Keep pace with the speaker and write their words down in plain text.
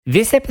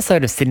This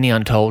episode of Sydney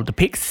Untold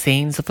depicts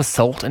scenes of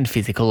assault and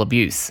physical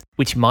abuse,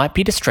 which might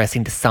be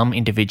distressing to some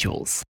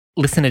individuals.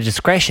 Listener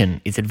discretion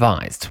is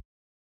advised.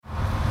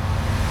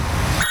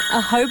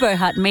 A Hobo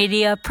Hut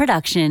Media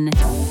production.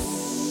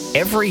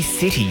 Every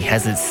city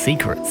has its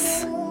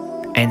secrets,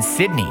 and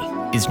Sydney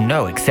is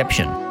no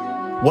exception.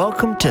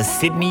 Welcome to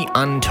Sydney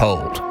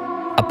Untold,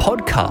 a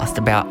podcast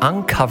about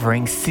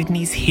uncovering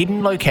Sydney's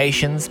hidden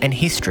locations and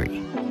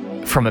history.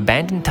 From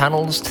abandoned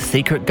tunnels to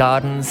secret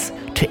gardens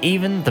to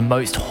even the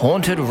most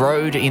haunted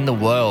road in the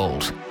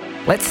world.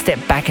 Let's step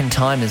back in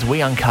time as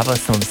we uncover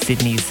some of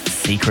Sydney's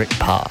secret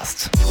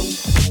past.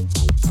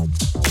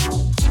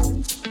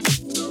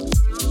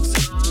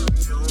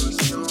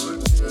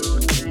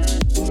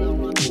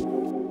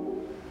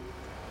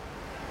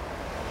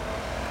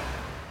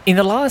 In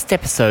the last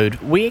episode,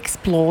 we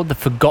explored the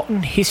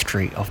forgotten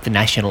history of the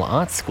National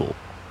Arts School,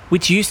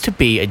 which used to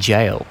be a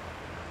jail.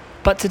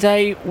 But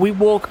today, we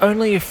walk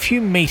only a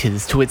few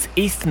metres to its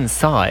eastern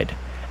side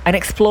and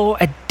explore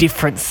a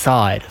different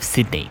side of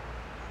Sydney,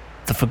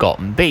 the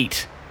forgotten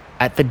beat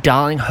at the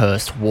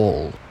Darlinghurst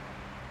Wall.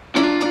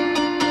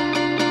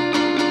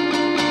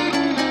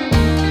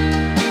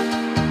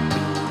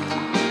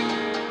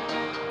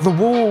 The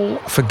Wall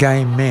for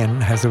gay men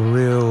has a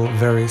real,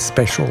 very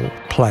special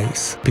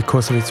place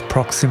because of its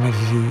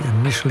proximity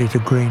initially to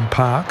Green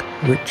Park,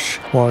 which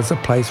was a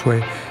place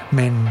where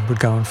men would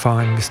go and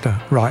find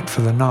Mr. Right for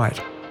the night.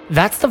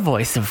 That's the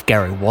voice of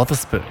Gary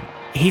Wotherspoon.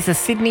 He's a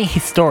Sydney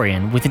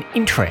historian with an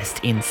interest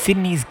in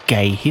Sydney's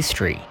gay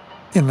history.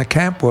 In the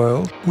camp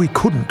world, we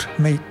couldn't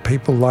meet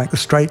people like the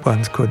straight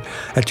ones could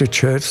at your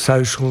church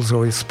socials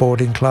or your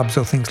sporting clubs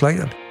or things like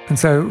that. And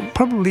so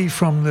probably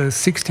from the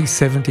 60s,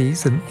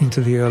 70s and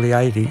into the early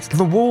 80s,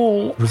 the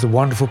Wall was a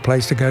wonderful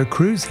place to go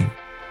cruising.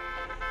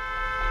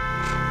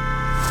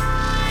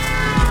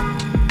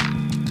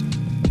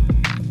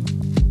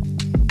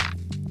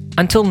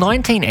 Until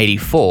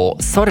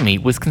 1984, sodomy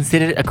was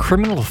considered a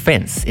criminal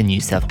offence in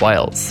New South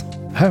Wales.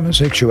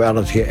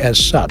 Homosexuality as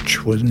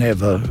such was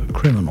never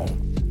criminal.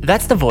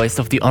 That's the voice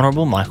of the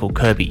Honourable Michael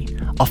Kirby,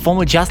 a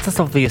former Justice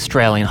of the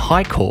Australian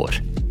High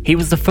Court. He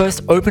was the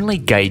first openly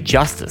gay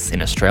justice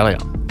in Australia.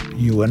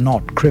 You were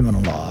not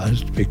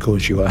criminalised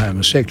because you were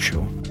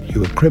homosexual.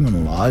 You were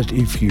criminalised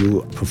if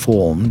you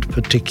performed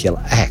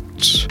particular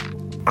acts.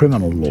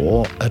 Criminal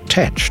law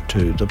attached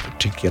to the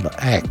particular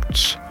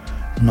acts,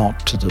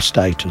 not to the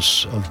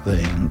status of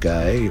being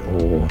gay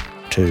or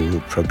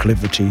to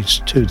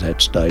proclivities to that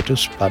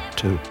status, but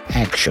to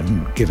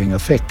action giving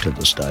effect to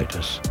the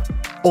status.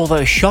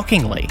 Although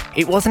shockingly,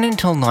 it wasn't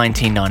until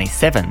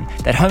 1997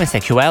 that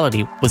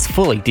homosexuality was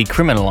fully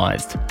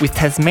decriminalised, with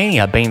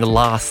Tasmania being the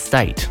last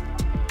state.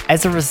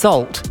 As a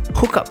result,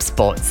 hookup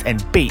spots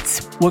and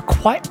beats were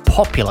quite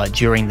popular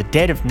during the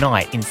dead of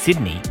night in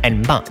Sydney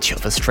and much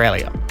of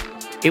Australia.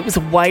 It was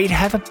a way to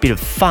have a bit of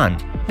fun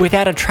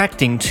without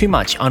attracting too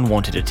much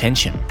unwanted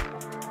attention.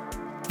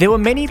 There were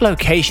many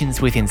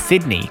locations within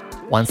Sydney.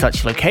 One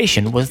such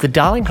location was the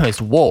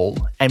Darlinghurst Wall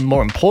and,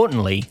 more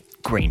importantly,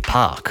 Green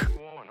Park.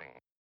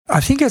 I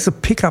think as a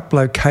pickup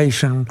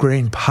location,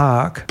 Green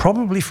Park,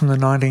 probably from the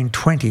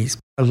 1920s,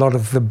 a lot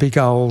of the big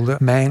old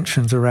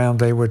mansions around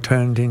there were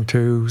turned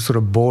into sort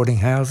of boarding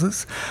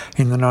houses.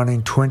 In the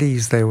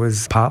 1920s, there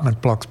was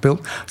apartment blocks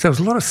built. So there was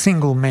a lot of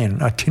single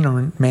men,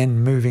 itinerant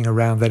men moving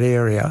around that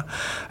area.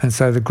 And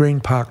so the Green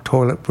Park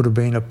toilet would have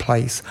been a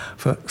place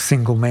for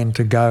single men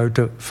to go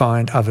to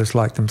find others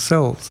like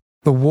themselves.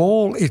 The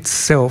Wall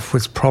itself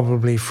was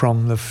probably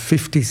from the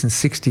 50s and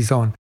 60s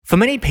on. For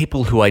many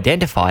people who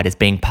identified as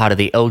being part of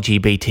the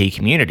LGBT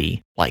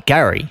community, like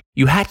Gary,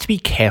 you had to be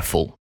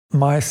careful.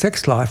 My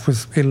sex life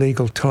was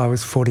illegal till I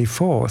was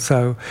 44,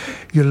 so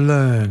you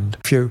learned.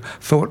 If you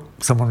thought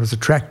someone was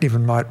attractive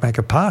and might make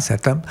a pass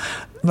at them,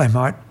 they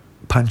might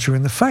punch you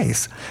in the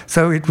face.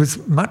 So it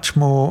was much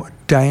more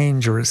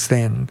dangerous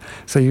then.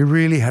 So you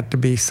really had to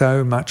be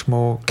so much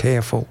more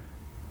careful.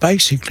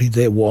 Basically,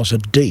 there was a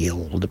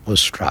deal that was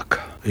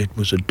struck. It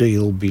was a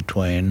deal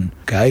between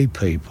gay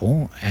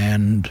people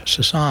and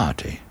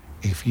society.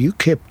 If you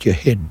kept your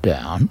head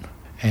down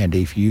and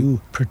if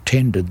you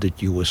pretended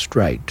that you were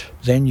straight,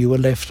 then you were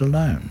left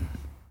alone.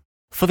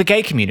 For the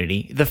gay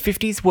community, the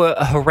 50s were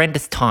a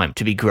horrendous time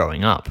to be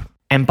growing up.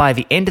 And by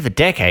the end of the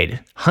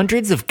decade,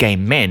 hundreds of gay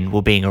men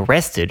were being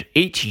arrested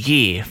each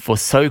year for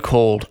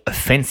so-called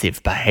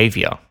offensive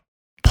behaviour.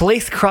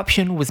 Police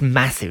corruption was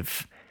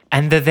massive.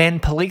 And the then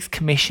Police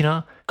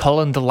Commissioner,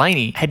 Colin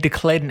Delaney, had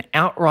declared an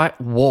outright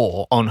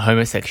war on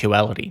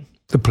homosexuality.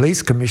 The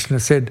Police Commissioner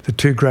said the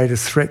two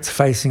greatest threats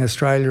facing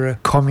Australia are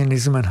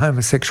communism and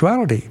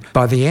homosexuality.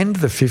 By the end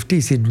of the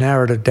 50s, he'd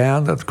narrowed it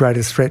down that the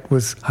greatest threat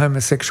was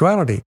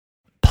homosexuality.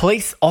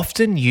 Police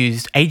often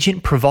used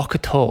agent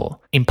provocateur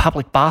in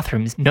public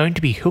bathrooms known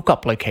to be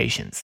hookup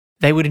locations.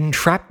 They would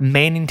entrap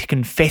men into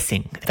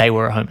confessing they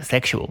were a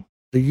homosexual.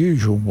 The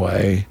usual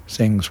way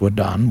things were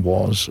done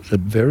was that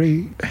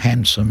very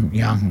handsome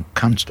young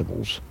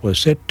constables were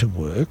set to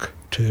work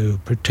to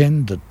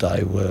pretend that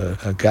they were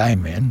gay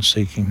men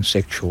seeking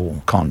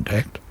sexual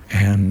contact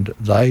and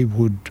they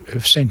would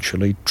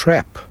essentially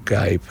trap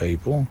gay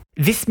people.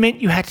 This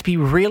meant you had to be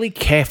really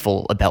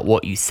careful about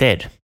what you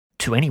said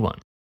to anyone.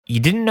 You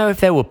didn't know if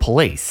they were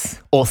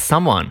police or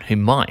someone who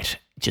might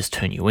just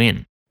turn you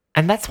in.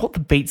 And that's what the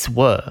beats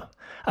were,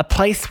 a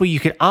place where you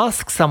could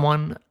ask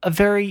someone a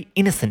very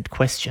innocent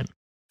question.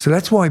 So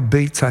that's why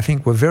beats, I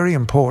think, were very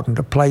important,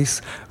 a place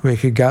where you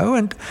could go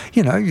and,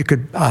 you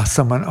could ask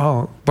someone,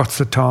 oh, what's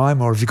the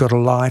time, or have you got a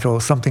light, or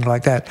something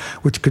like that,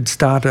 which could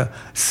start a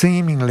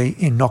seemingly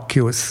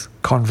innocuous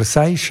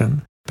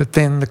conversation, but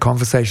then the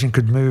conversation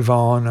could move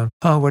on and,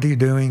 oh, what are you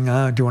doing?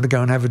 Do you want to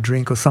go and have a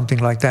drink, or something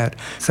like that?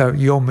 So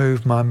your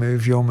move, my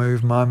move, your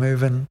move, my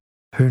move, and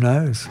who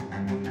knows?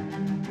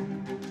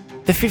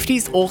 The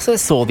 50s also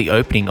saw the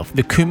opening of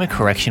the Cooma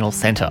Correctional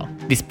Centre.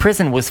 This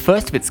prison was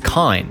first of its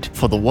kind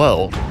for the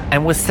world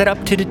and was set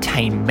up to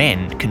detain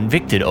men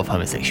convicted of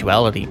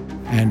homosexuality.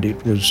 And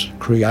it was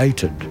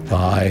created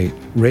by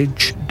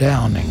Reg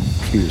Downing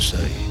QC.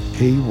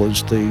 He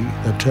was the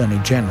Attorney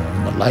General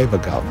in the Labor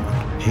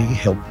government. He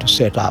helped to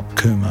set up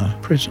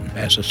Cooma Prison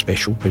as a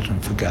special prison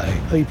for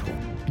gay people.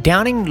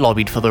 Downing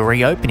lobbied for the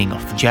reopening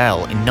of the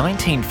jail in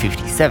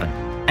 1957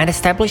 and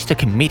established a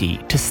committee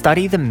to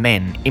study the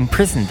men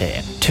imprisoned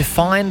there to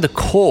find the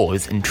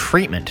cause and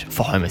treatment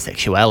for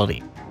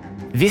homosexuality.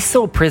 This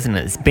saw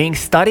prisoners being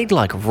studied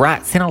like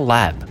rats in a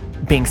lab,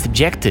 being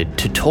subjected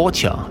to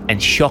torture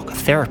and shock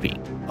therapy.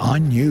 I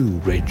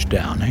knew Reg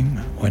Downing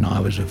when I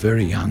was a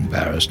very young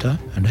barrister,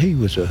 and he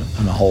was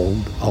an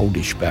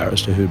oldish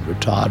barrister who'd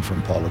retired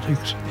from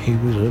politics. He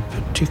was a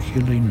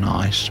particularly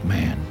nice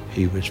man.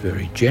 He was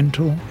very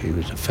gentle, he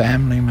was a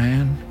family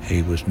man,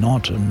 he was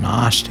not a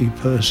nasty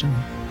person,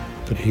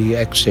 but he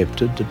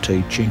accepted the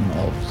teaching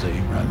of the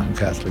Roman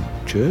Catholic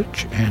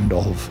Church and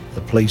of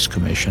the police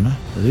commissioner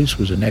that this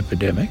was an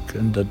epidemic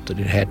and that it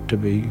had to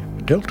be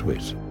dealt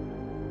with.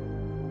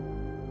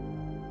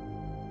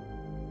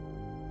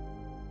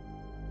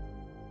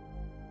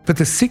 But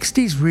the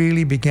 60s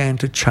really began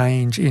to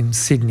change in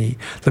Sydney.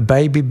 The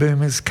baby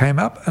boomers came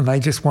up and they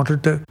just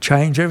wanted to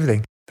change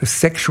everything. The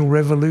sexual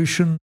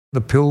revolution,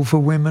 the pill for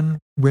women,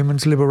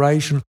 women's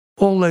liberation,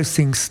 all those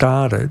things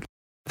started.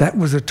 That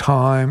was a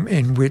time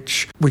in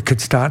which we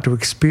could start to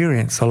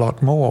experience a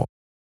lot more.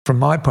 From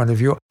my point of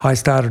view, I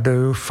started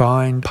to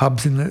find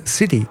pubs in the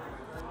city.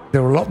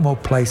 There were a lot more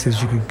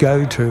places you could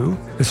go to.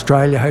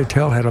 Australia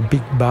Hotel had a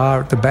big bar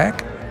at the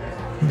back.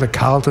 The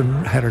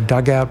Carlton had a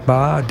dugout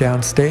bar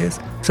downstairs.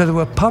 So there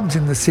were pubs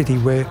in the city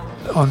where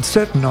on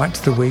certain nights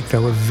of the week they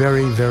were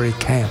very, very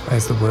camp,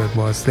 as the word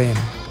was then.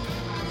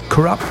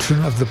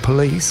 Corruption of the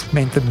police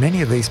meant that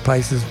many of these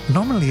places,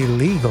 nominally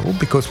illegal,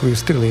 because we were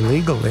still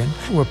illegal then,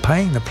 were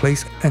paying the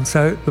police, and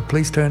so the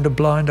police turned a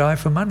blind eye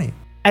for money.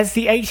 As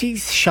the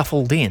 80s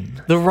shuffled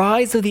in, the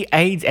rise of the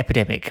AIDS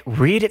epidemic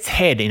reared its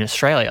head in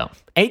Australia.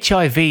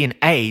 HIV and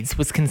AIDS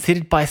was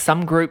considered by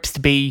some groups to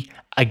be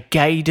a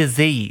gay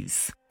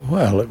disease.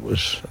 Well, it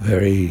was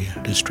very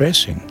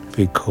distressing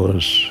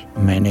because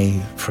many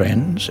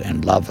friends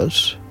and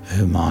lovers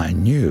whom I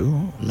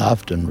knew,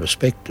 loved and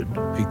respected,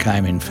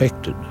 became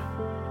infected.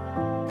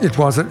 It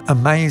was an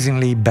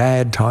amazingly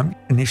bad time.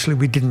 Initially,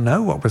 we didn't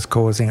know what was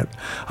causing it.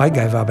 I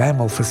gave up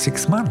amyl for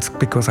 6 months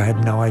because I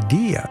had no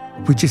idea.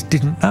 We just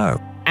didn't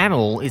know.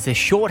 Amyl is a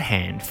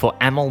shorthand for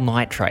amyl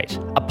nitrate,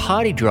 a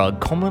party drug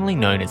commonly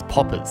known as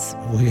poppers.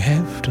 We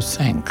have to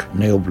thank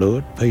Neil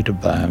Blewett, Peter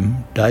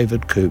Boehm,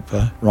 David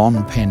Cooper,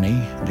 Ron Penny,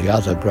 the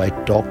other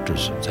great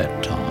doctors at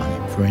that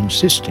time, for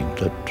insisting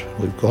that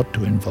we've got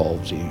to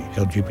involve the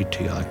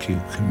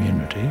LGBTIQ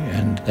community,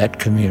 and that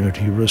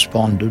community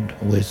responded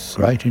with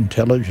great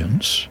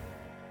intelligence.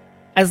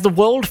 As the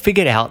world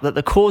figured out that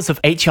the cause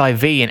of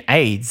HIV and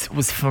AIDS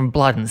was from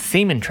blood and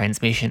semen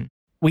transmission,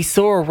 we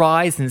saw a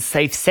rise in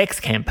safe sex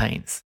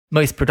campaigns.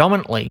 Most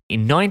predominantly,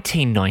 in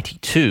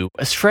 1992,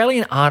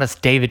 Australian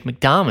artist David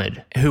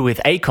McDermott, who with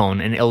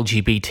ACON, an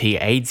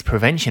LGBT AIDS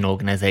prevention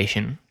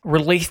organisation,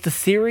 released a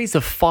series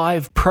of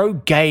 5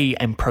 pro-gay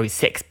and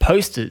pro-sex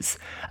posters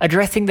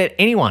addressing that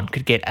anyone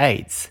could get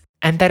AIDS,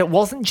 and that it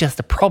wasn't just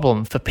a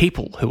problem for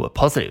people who were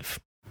positive.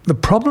 The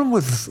problem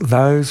with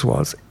those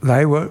was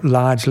they were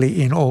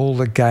largely in all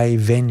the gay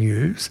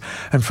venues,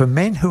 and for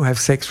men who have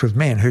sex with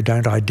men who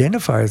don't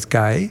identify as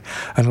gay,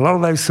 and a lot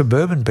of those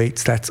suburban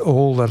beats, that's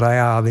all that they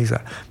are. These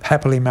are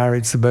happily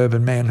married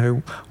suburban men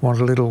who want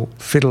a little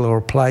fiddle or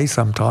a play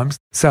sometimes.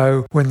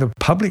 So when the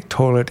public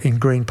toilet in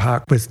Green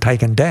Park was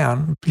taken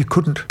down, you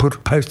couldn't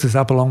put posters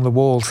up along the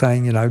wall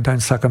saying,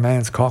 don't suck a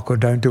man's cock or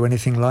don't do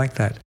anything like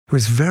that. It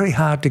was very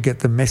hard to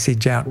get the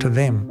message out to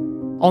them.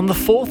 On the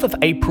 4th of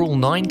April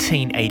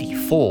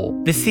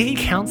 1984, the City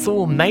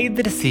Council made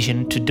the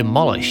decision to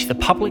demolish the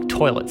public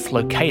toilets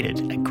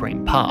located at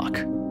Green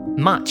Park,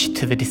 much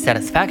to the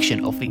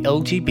dissatisfaction of the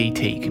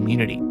LGBT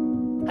community.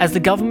 As the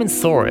government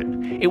saw it,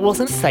 it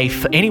wasn't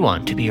safe for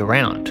anyone to be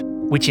around,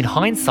 which in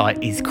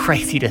hindsight is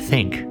crazy to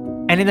think,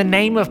 and in the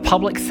name of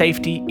public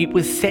safety, it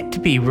was set to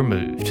be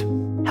removed.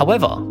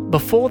 However,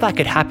 before that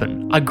could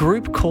happen, a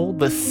group called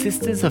the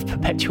Sisters of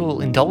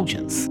Perpetual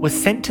Indulgence was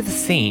sent to the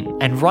scene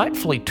and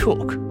rightfully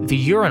took the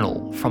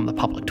urinal from the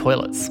public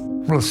toilets.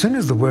 Well, as soon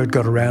as the word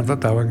got around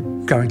that they were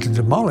going to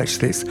demolish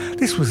this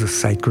was a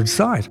sacred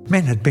site.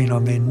 Men had been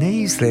on their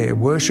knees there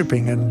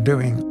worshipping and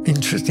doing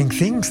interesting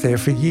things there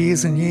for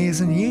years and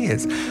years and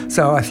years.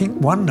 So I think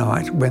one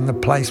night when the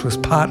place was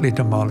partly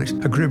demolished,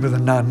 a group of the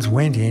nuns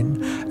went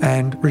in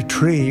and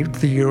retrieved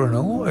the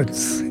urinal.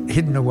 It's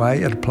hidden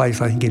away at a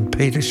place, I think, in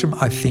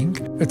Petersham, I think.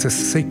 It's a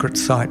secret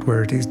site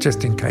where it is,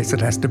 just in case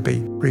it has to be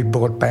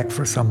rebrought back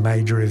for some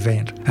major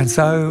event. And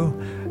so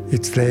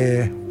it's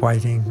there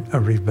waiting a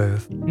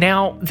rebirth.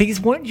 Now,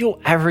 these weren't your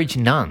average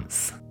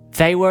nuns.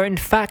 They were in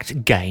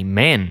fact gay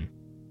men.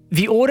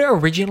 The order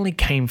originally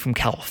came from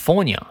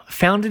California,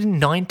 founded in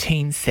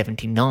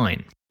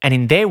 1979. And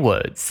in their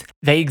words,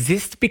 they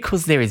exist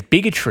because there is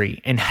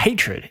bigotry and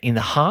hatred in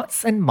the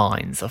hearts and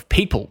minds of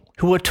people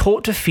who are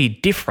taught to fear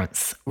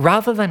difference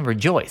rather than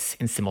rejoice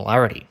in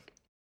similarity.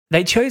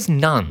 They chose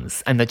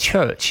nuns and the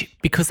church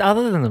because,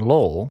 other than the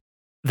law,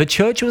 the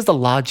church was the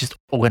largest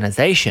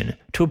organisation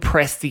to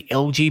oppress the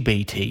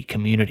LGBT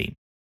community.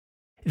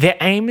 Their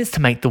aim is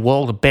to make the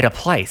world a better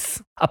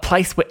place, a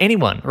place where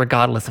anyone,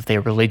 regardless of their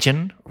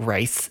religion,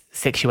 race,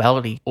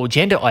 sexuality or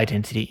gender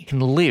identity, can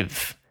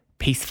live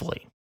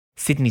peacefully.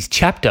 Sydney's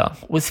chapter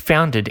was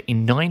founded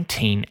in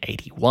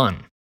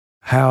 1981.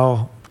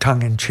 How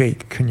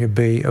tongue-in-cheek can you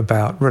be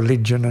about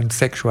religion and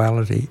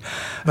sexuality?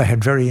 They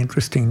had very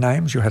interesting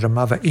names. You had a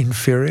Mother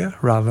Inferior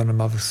rather than a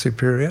Mother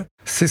Superior.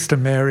 Sister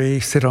Mary,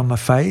 Sit on My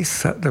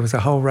Face. There was a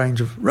whole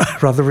range of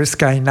rather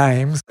risque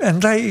names.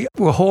 And they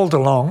were hauled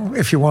along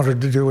if you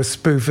wanted to do a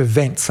spoof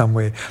event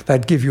somewhere.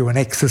 They'd give you an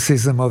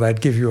exorcism or they'd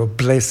give you a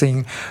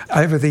blessing.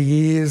 Over the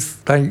years,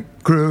 they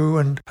grew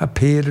and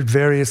appeared at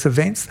various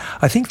events.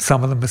 I think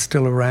some of them are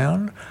still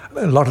around.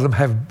 A lot of them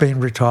have been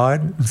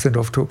retired and sent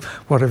off to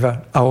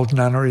whatever old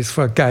nunneries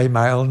for gay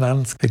male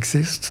nuns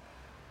exists.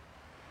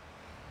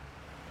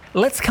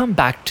 Let's come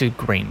back to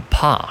Green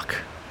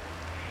Park.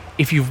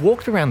 If you've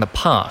walked around the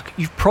park,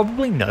 you've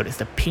probably noticed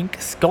a pink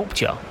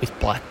sculpture with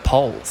black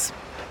poles.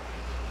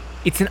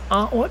 It's an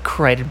artwork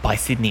created by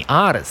Sydney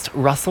artist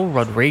Russell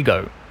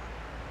Rodrigo.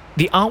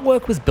 The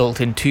artwork was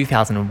built in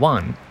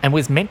 2001 and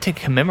was meant to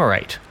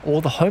commemorate all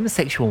the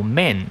homosexual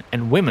men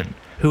and women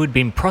who had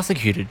been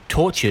prosecuted,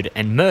 tortured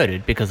and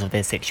murdered because of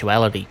their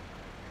sexuality.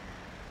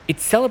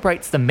 It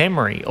celebrates the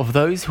memory of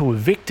those who were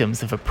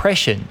victims of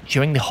oppression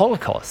during the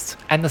Holocaust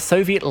and the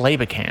Soviet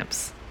labour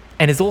camps,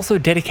 and is also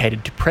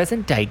dedicated to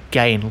present-day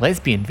gay and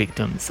lesbian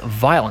victims of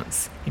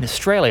violence in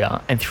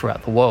Australia and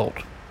throughout the world.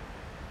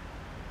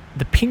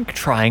 The pink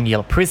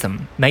triangular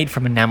prism, made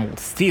from enamelled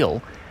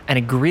steel and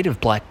a grid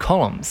of black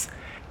columns,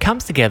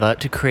 comes together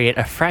to create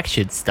a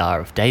fractured Star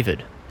of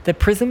David. The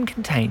prism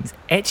contains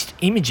etched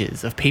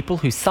images of people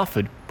who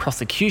suffered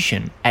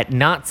prosecution at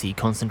Nazi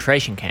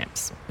concentration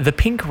camps. The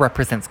pink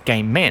represents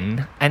gay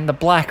men and the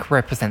black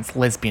represents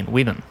lesbian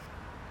women.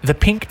 The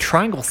pink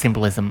triangle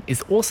symbolism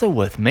is also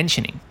worth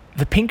mentioning.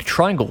 The pink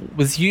triangle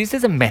was used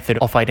as a method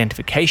of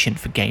identification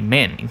for gay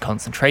men in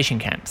concentration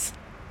camps.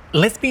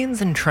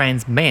 Lesbians and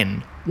trans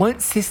men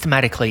weren't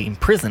systematically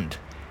imprisoned.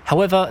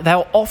 However, they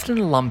were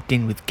often lumped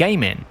in with gay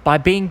men by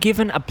being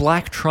given a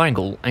black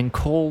triangle and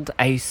called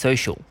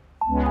asocial.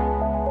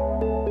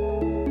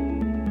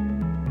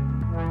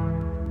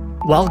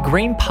 While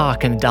Green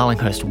Park and the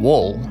Darlinghurst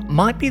Wall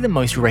might be the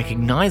most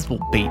recognisable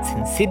beats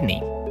in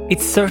Sydney,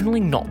 it's certainly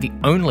not the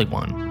only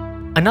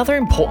one. Another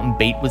important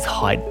beat was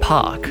Hyde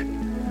Park,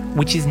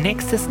 which is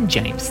next to St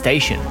James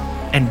Station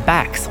and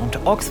backs onto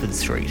Oxford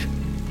Street,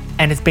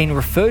 and has been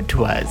referred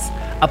to as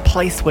a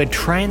place where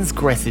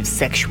transgressive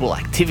sexual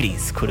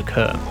activities could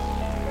occur.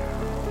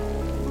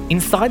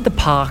 Inside the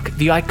park,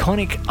 the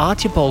iconic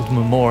Archibald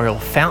Memorial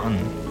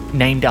Fountain,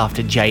 named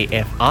after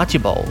J.F.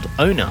 Archibald,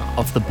 owner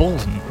of the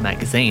Bulletin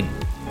magazine.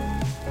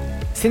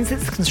 Since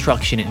its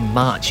construction in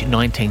March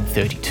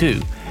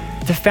 1932,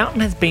 the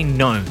fountain has been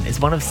known as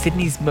one of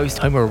Sydney's most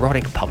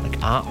homoerotic public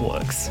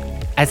artworks,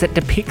 as it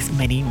depicts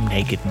many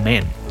naked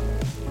men.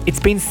 It's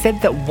been said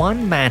that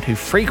one man who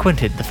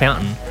frequented the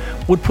fountain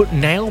would put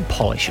nail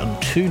polish on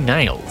 2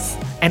 nails,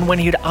 and when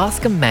he would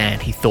ask a man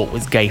he thought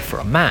was gay for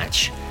a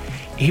match,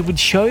 he would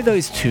show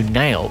those 2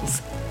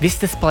 nails. This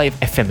display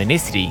of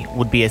effeminacy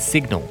would be a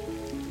signal.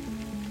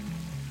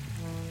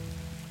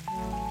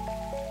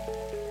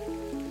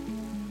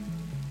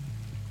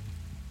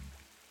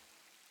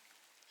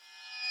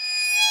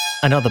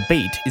 Another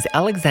beat is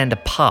Alexander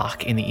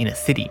Park in the inner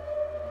city.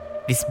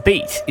 This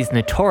beat is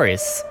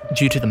notorious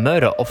due to the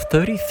murder of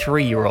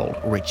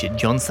 33-year-old Richard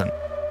Johnson.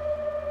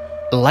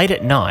 Late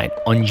at night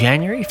on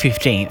January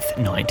 15th,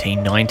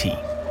 1990,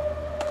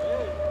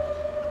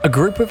 a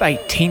group of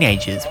 8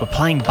 teenagers were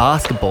playing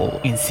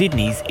basketball in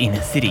Sydney's inner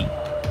city.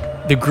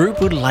 The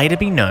group would later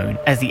be known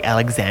as the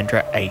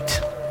Alexandra 8.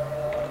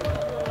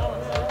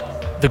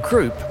 The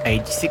group,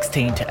 aged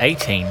 16 to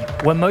 18,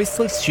 were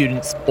mostly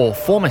students or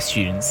former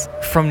students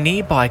from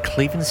nearby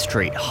Cleveland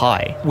Street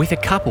High, with a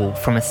couple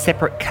from a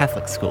separate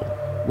Catholic school.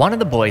 One of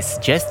the boys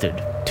suggested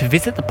to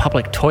visit the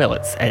public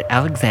toilets at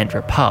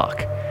Alexandra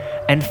Park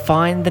and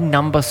find the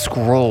number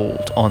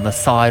scrawled on the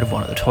side of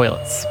one of the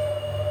toilets.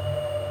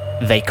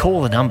 They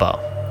call the number,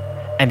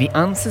 and the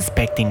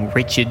unsuspecting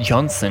Richard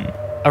Johnson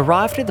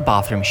arrived at the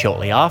bathroom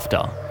shortly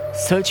after,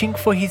 searching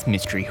for his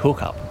mystery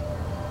hookup.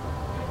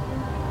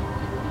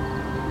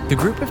 The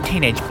group of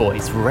teenage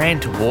boys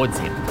ran towards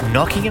him,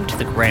 knocking him to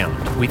the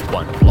ground with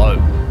one blow.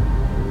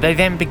 They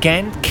then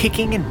began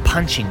kicking and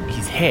punching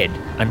his head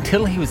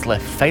until he was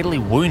left fatally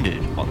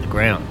wounded on the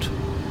ground.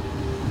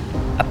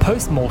 A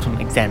post-mortem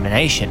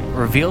examination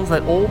reveals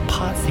that all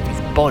parts of his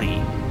body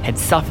had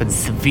suffered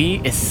severe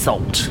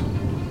assault.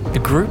 The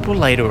group were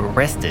later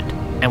arrested,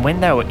 and when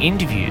they were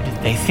interviewed,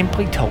 they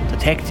simply told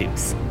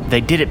detectives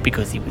they did it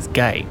because he was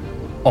gay.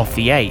 Of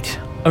the 8,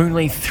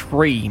 only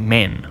 3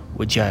 men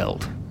were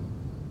jailed.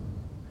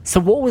 So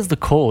what was the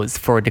cause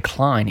for a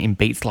decline in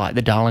beats like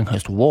the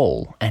Darlinghurst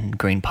Wall and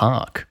Green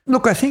Park?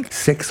 Look, I think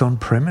sex on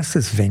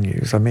premises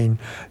venues. I mean,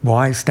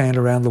 why stand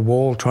around the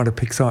wall trying to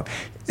pick someone?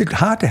 It's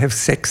hard to have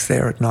sex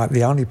there at night.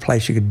 The only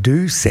place you could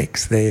do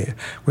sex there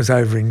was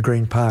over in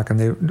Green Park, and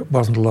there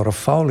wasn't a lot of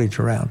foliage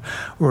around.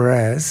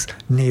 Whereas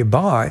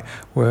nearby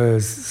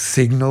was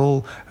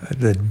Signal,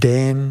 the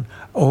Den,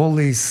 all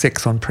these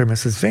sex on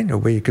premises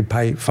venues where you could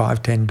pay $5,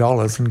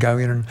 $10 and go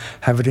in and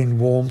have it in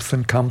warmth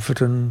and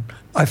comfort. And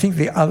I think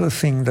the other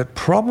thing that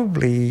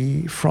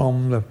probably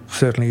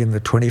certainly in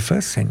the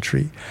 21st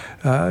century,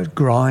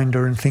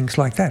 Grindr and things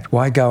like that.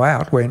 Why go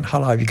out when,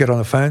 hello, you get on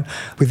the phone,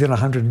 within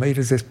 100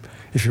 metres,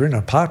 if you're in an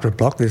apartment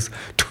block, there's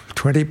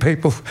 20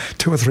 people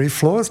 2 or 3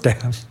 floors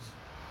down.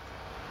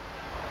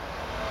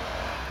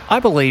 I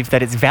believe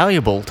that it's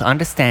valuable to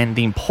understand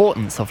the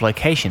importance of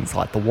locations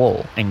like the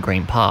Wall and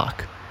Green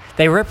Park.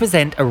 They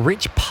represent a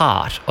rich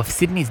part of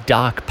Sydney's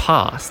dark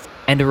past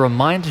and a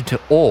reminder to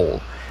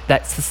all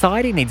that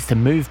society needs to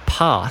move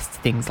past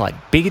things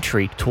like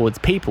bigotry towards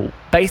people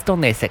based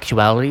on their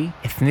sexuality,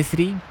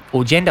 ethnicity,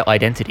 or gender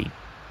identity,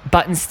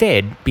 but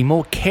instead be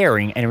more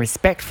caring and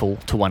respectful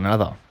to one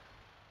another.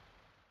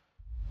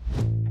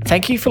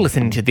 Thank you for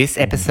listening to this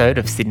episode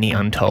of Sydney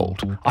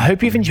Untold. I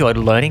hope you've enjoyed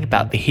learning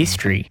about the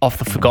history of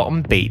the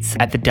forgotten beats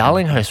at the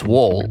Darlinghurst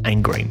Wall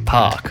and Green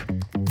Park.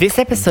 This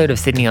episode of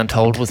Sydney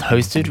Untold was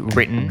hosted,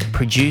 written,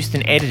 produced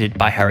and edited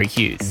by Harry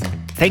Hughes.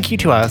 Thank you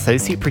to our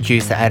associate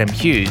producer Adam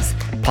Hughes,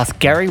 plus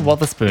Gary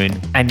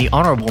Wotherspoon and the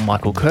Honourable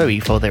Michael Kirby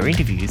for their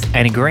interviews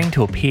and agreeing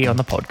to appear on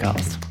the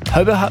podcast.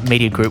 Hobo Hut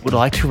Media Group would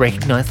like to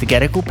recognise the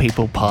Gadigal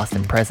people past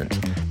and present,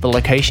 the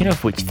location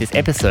of which this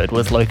episode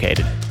was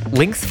located.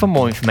 Links for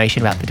more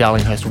information about the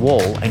Darlinghurst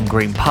Wall and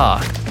Green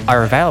Park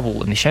are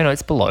available in the show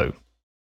notes below.